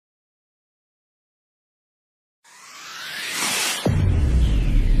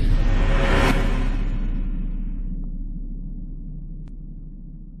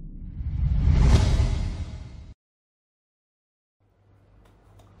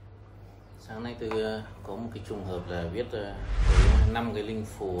Sáng nay tôi có một cái trùng hợp là viết 5 cái linh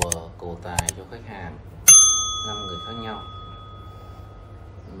phù cầu tài cho khách hàng, 5 người khác nhau.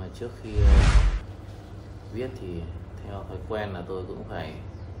 Nhưng mà trước khi viết thì theo thói quen là tôi cũng phải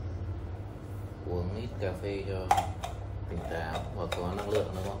uống ít cà phê cho tỉnh táo và có năng lượng,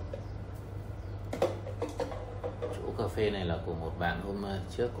 đúng không? Chỗ cà phê này là của một bạn hôm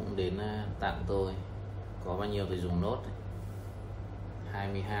trước cũng đến tặng tôi. Có bao nhiêu thì dùng nốt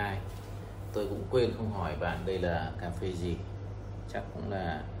 22. Tôi cũng quên không hỏi bạn đây là cà phê gì, chắc cũng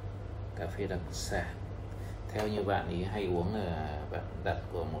là cà phê đặc sản. Theo như bạn ý hay uống là bạn đặt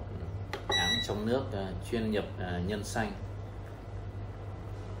của một hãng trong nước chuyên nhập nhân xanh,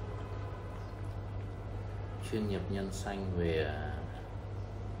 về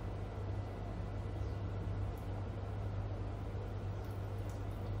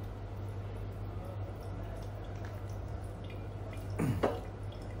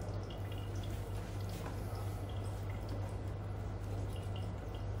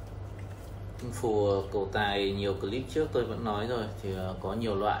phù cầu tài. Nhiều clip trước tôi vẫn nói rồi thì có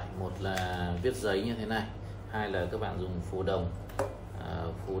nhiều loại. Một là viết giấy như thế này, hai là các bạn dùng phù đồng.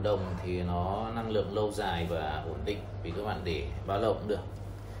 Phù đồng thì nó năng lượng lâu dài và ổn định, vì các bạn để bao lâu cũng được,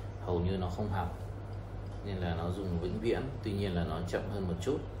 hầu như nó không hỏng, nên là nó dùng vĩnh viễn. Tuy nhiên là nó chậm hơn một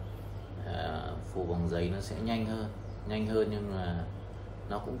chút. Phù bằng giấy nó sẽ nhanh hơn nhưng mà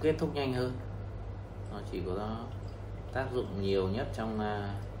nó cũng kết thúc nhanh hơn. Nó chỉ có tác dụng nhiều nhất trong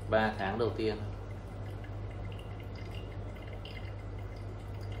 3 tháng đầu tiên,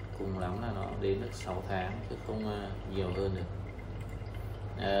 cùng lắm là nó đến được 6 tháng chứ không nhiều hơn được.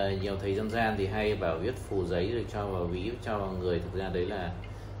 Nhiều thầy dân gian thì hay bảo viết phù giấy rồi cho vào ví, cho vào người. Thực ra đấy là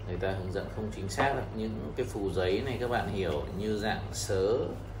người ta hướng dẫn không chính xác đâu. Những cái phù giấy này các bạn hiểu như dạng sớ,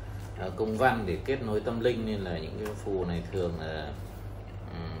 công văn để kết nối tâm linh, nên là những cái phù này thường là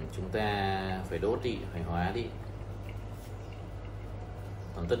chúng ta phải đốt đi, phải hóa đi.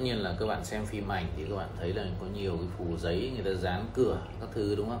 Còn tất nhiên là các bạn xem phim ảnh thì các bạn thấy là có nhiều cái phù giấy người ta dán cửa các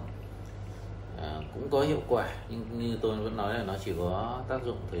thứ, đúng không? Cũng có hiệu quả, nhưng như tôi vẫn nói là nó chỉ có tác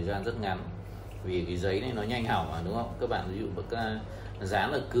dụng thời gian rất ngắn, vì cái giấy này nó nhanh hỏng mà, đúng không? Các bạn ví dụ các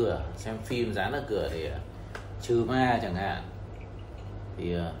dán ở cửa, xem phim dán ở cửa để trừ ma chẳng hạn,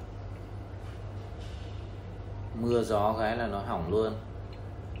 thì mưa gió cái là nó hỏng luôn.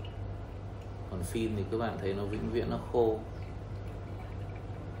 Còn phim thì các bạn thấy nó vĩnh viễn, nó khô.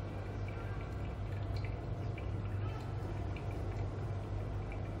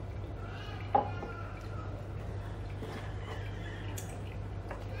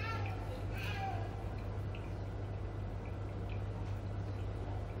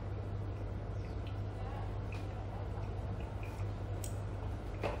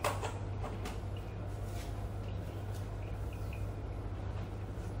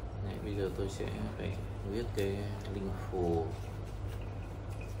 Bây giờ tôi sẽ phải viết cái linh phù.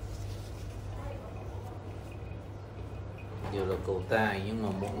 Đều là cầu tài, nhưng mà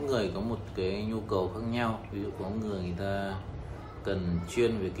mỗi người có một cái nhu cầu khác nhau. Ví dụ có người ta cần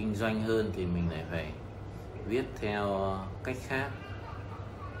chuyên về kinh doanh hơn thì mình lại phải viết theo cách khác.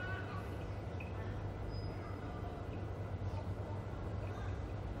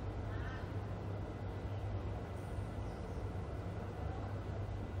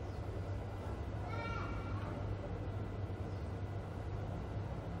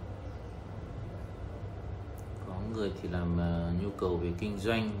 Người thì làm nhu cầu về kinh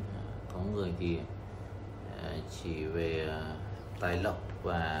doanh, có người thì chỉ về tài lộc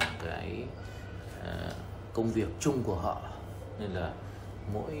và cái công việc chung của họ, nên là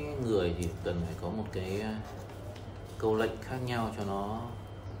mỗi người thì cần phải có một cái câu lệnh khác nhau cho nó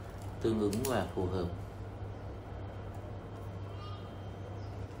tương ứng và phù hợp.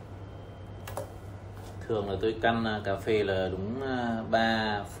 Thường là tôi căn cà phê là đúng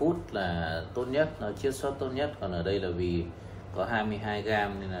 3 phút là tốt nhất, nó chiết xuất tốt nhất. Còn ở đây là vì có 22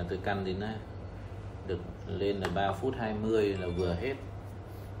 gram nên là tôi căn đến được lên là 3 phút 20 là vừa hết,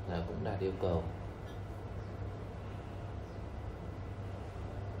 là cũng đạt yêu cầu.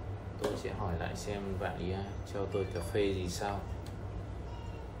 Tôi sẽ hỏi lại xem bạn ý cho tôi cà phê gì sau.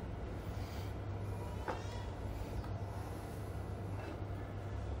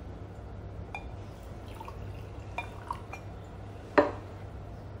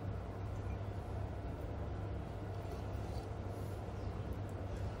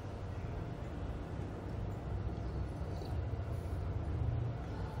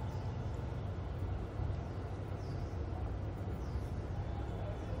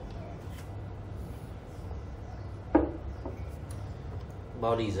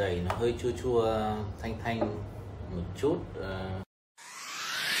 Body dày nó hơi chua chua thanh thanh một chút.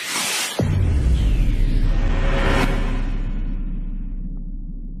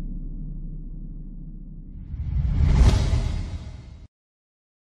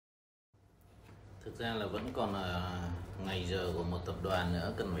 ra là vẫn còn ngày giờ của một tập đoàn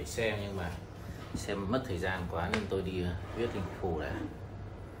nữa cần phải xem, nhưng mà xem mất thời gian quá nên tôi đi viết linh phù đã.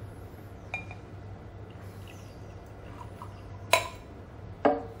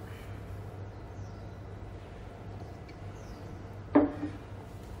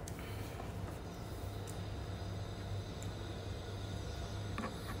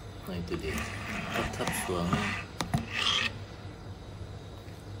 Này tôi để thấp xuống,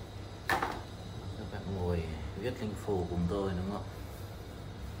 các bạn ngồi viết linh phù cùng tôi đúng không?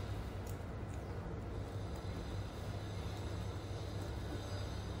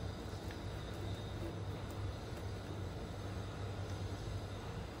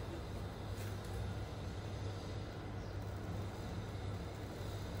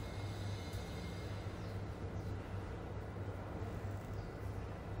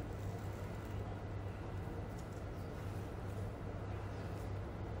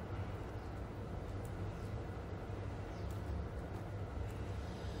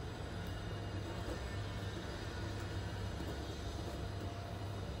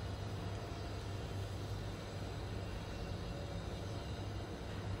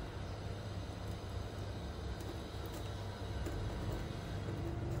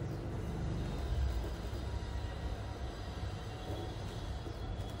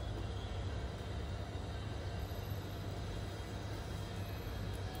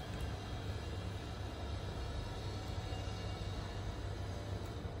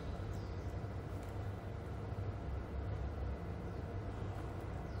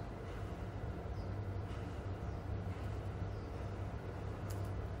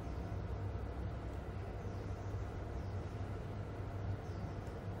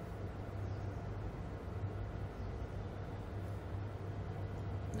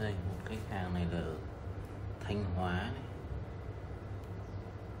 Đây, một khách hàng này là ở Thanh Hóa này.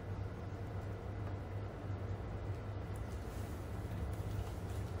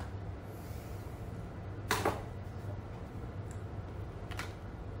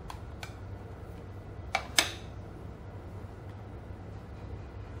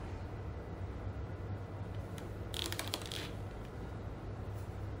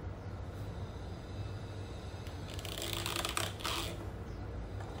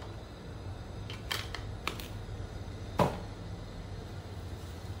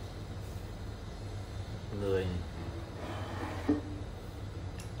 Người này.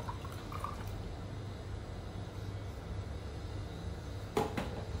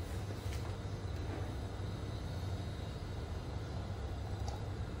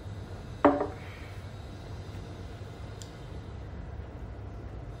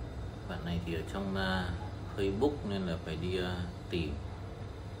 Bạn này thì ở trong Facebook nên là phải đi tìm.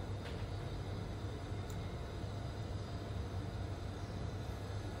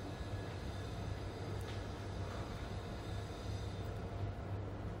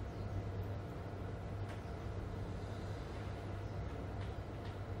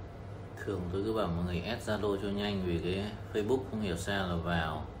 Thường tôi cứ bảo mọi người add Zalo cho nhanh, vì cái Facebook không hiểu sao là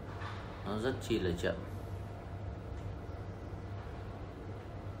vào nó rất chi là chậm.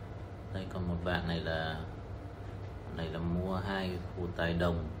 Đây còn một bạn này là mua 2 phù tài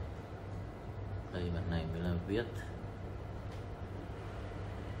đồng. Đây bạn này mới là viết.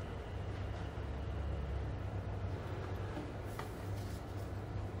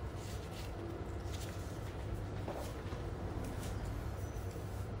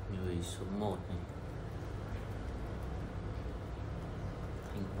 Người số 1 này,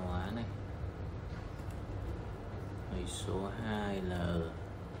 Thanh Hóa này. Người số 2 là ở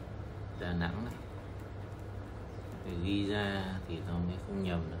Đà Nẵng này. Để ghi ra thì nó mới không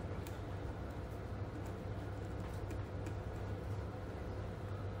nhầm được.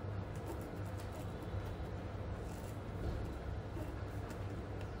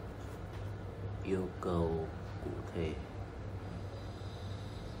 Yêu cầu cụ thể.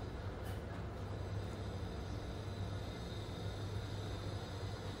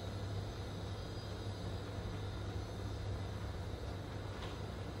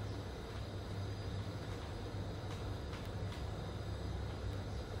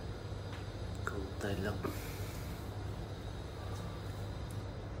 Cầu tài lộc.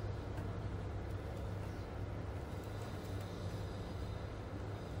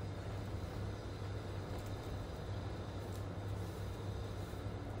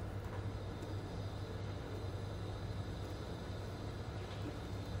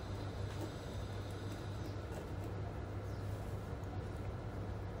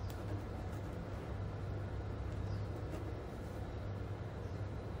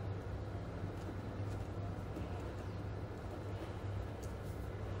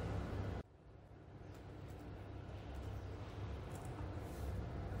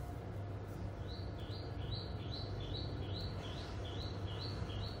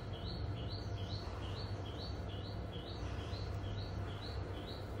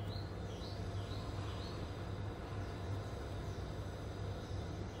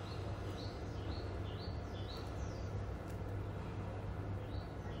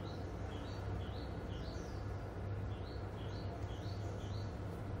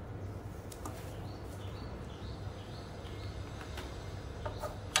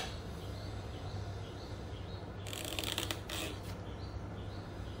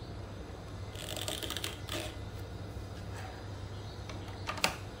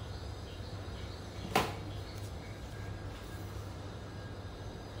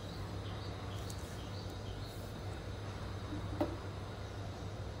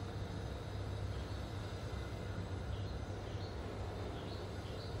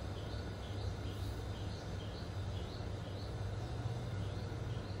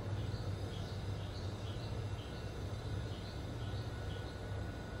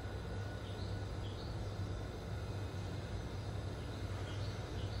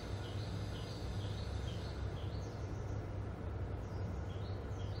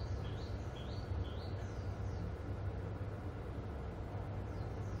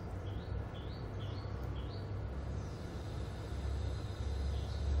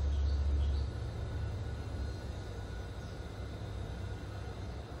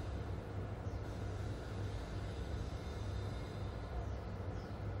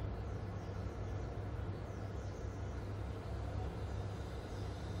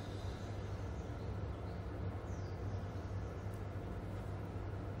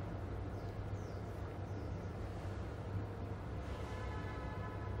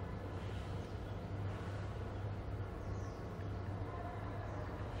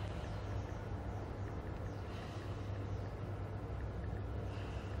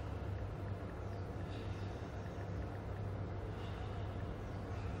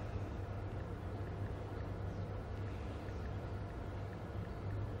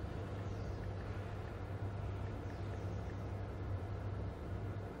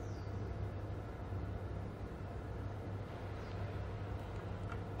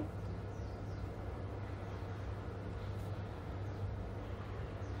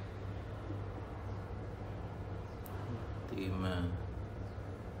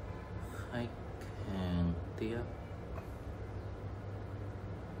 khách hàng tiếp.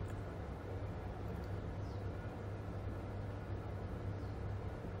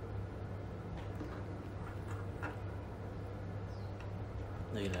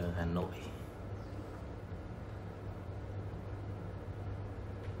 Đây là Hà Nội.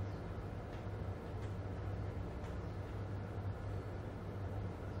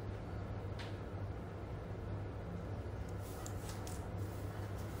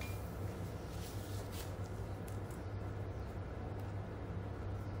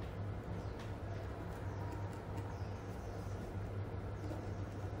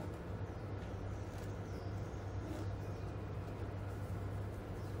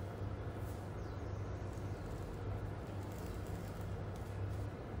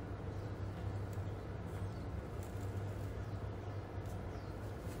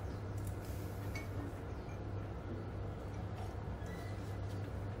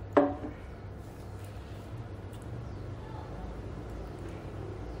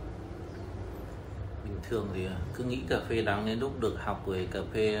 Thường thì cứ nghĩ cà phê đắng, đến lúc được học về cà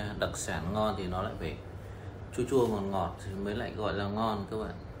phê đặc sản ngon thì nó lại phải chua chua ngọt ngọt thì mới lại gọi là ngon các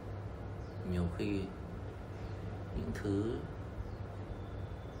bạn. Nhiều khi những thứ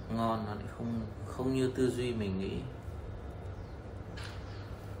ngon nó lại không như tư duy mình nghĩ.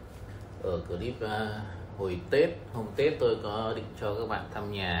 Ở clip hồi Tết, hôm Tết tôi có định cho các bạn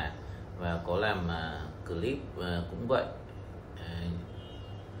thăm nhà và có làm clip cũng vậy,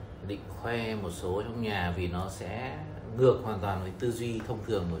 định khoe một số trong nhà vì nó sẽ ngược hoàn toàn với tư duy thông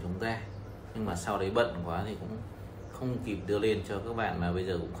thường của chúng ta, nhưng mà sau đấy bận quá thì cũng không kịp đưa lên cho các bạn, mà bây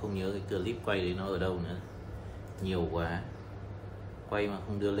giờ cũng không nhớ cái clip quay đấy nó ở đâu nữa, nhiều quá quay mà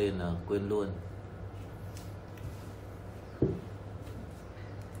không đưa lên là quên luôn.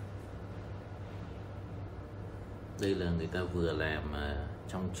 Đây là người ta vừa làm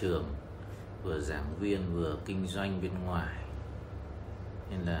trong trường, vừa giảng viên, vừa kinh doanh bên ngoài,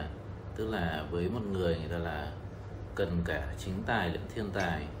 nên là tức là với một người ta là cần cả chính tài lẫn thiên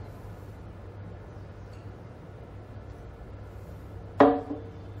tài.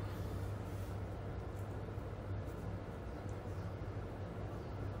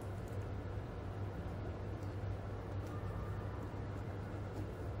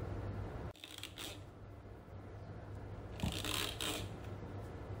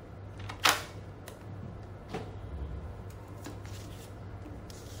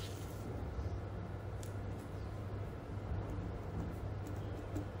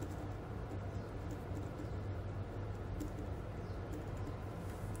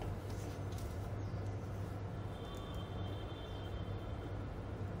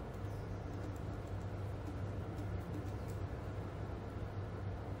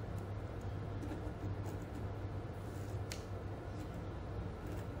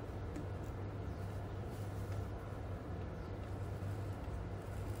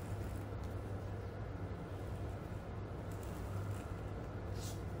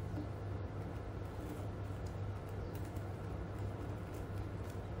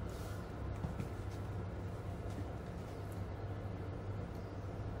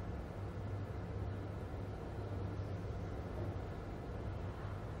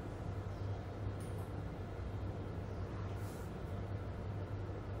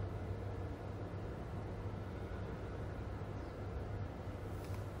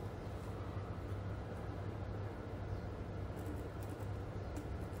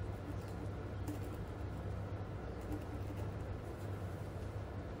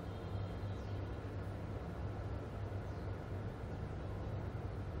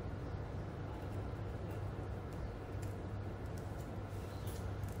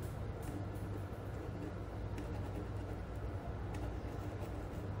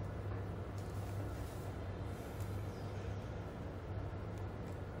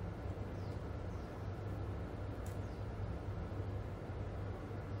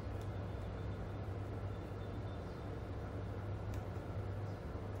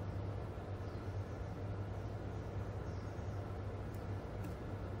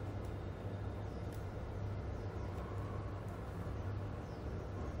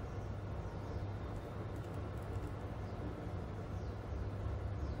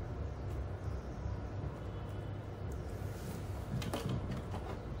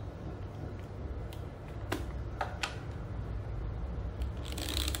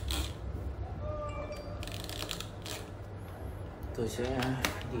 Tôi sẽ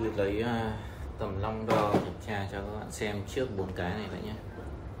đi lấy tầm long đo kiểm tra cho các bạn xem trước 4 cái này đã nhé.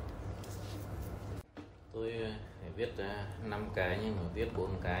 Tôi phải viết 5 cái nhưng mà viết 4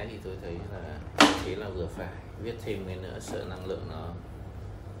 cái thì tôi thấy là thế là vừa phải, viết thêm cái nữa sợ năng lượng nó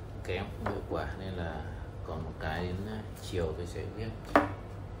kém, không hiệu quả, nên là còn một cái đến chiều tôi sẽ viết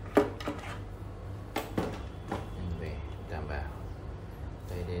anh về đảm bảo.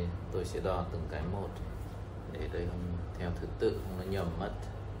 Đây đây tôi sẽ đo từng cái một để đây không theo thứ tự, không nó nhầm mất.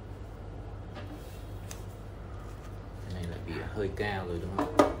 Cái này lại bị hơi cao rồi đúng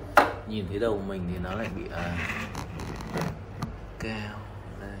không? Nhìn thấy đầu mình thì nó lại bị cao.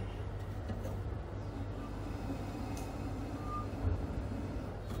 Đây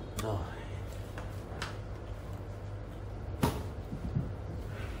rồi,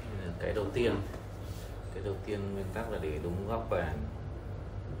 cái đầu tiên nguyên tắc là để đúng góc bàn.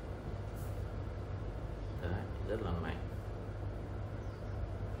 Đấy, rất là mạnh,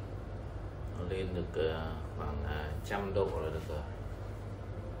 nó lên được khoảng 100 độ là được rồi.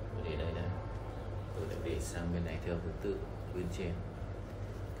 Để đây đây, tôi lại để sang bên này theo thứ tự bên trên.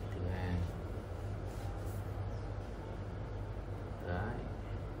 Cái thứ hai, đấy,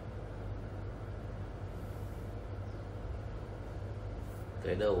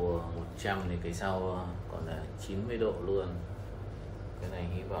 cái đầu 100 thì cái sau còn là 90 độ luôn. Cái này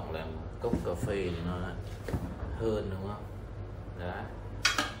hy vọng là một cốc cà phê thì nó hơn đúng không? Đấy.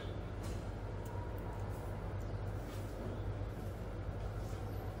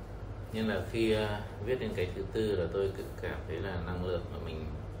 Nhưng là khi viết đến cái thứ tư là tôi cảm thấy là năng lượng của mình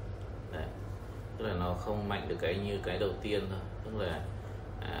đấy, tức là nó không mạnh được cái như cái đầu tiên thôi, tức là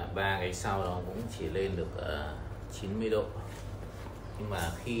ba cái sau nó cũng chỉ lên được 90 độ. Nhưng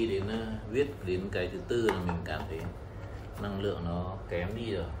mà khi đến viết đến cái thứ tư là mình cảm thấy năng lượng nó kém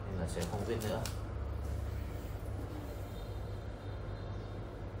đi rồi, nên là sẽ không viết nữa.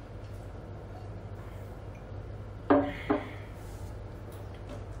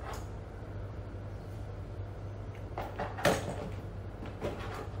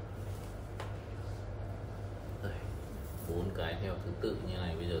 Đây, 4 cái theo thứ tự như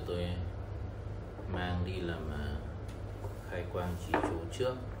này. Bây giờ tôi mang đi làm khai quang chỉ chú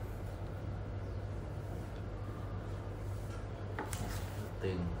trước.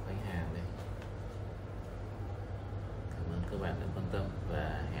 Tên khách hàng đây. Cảm ơn các bạn đã quan tâm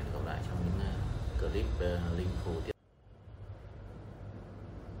và hẹn gặp lại trong những clip linh phù tiếp.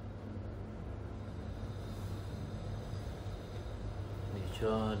 Để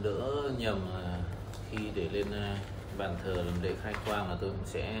cho đỡ nhầm là khi để lên bàn thờ làm lễ khai quang là tôi cũng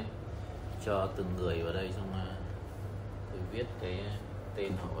sẽ cho từng người vào đây, xong tôi viết cái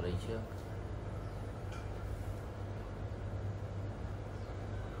tên họ vào đây trước.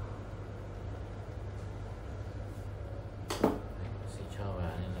 Sẽ cho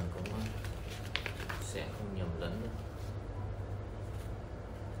vào nên là cũng sẽ không nhầm lẫn nữa.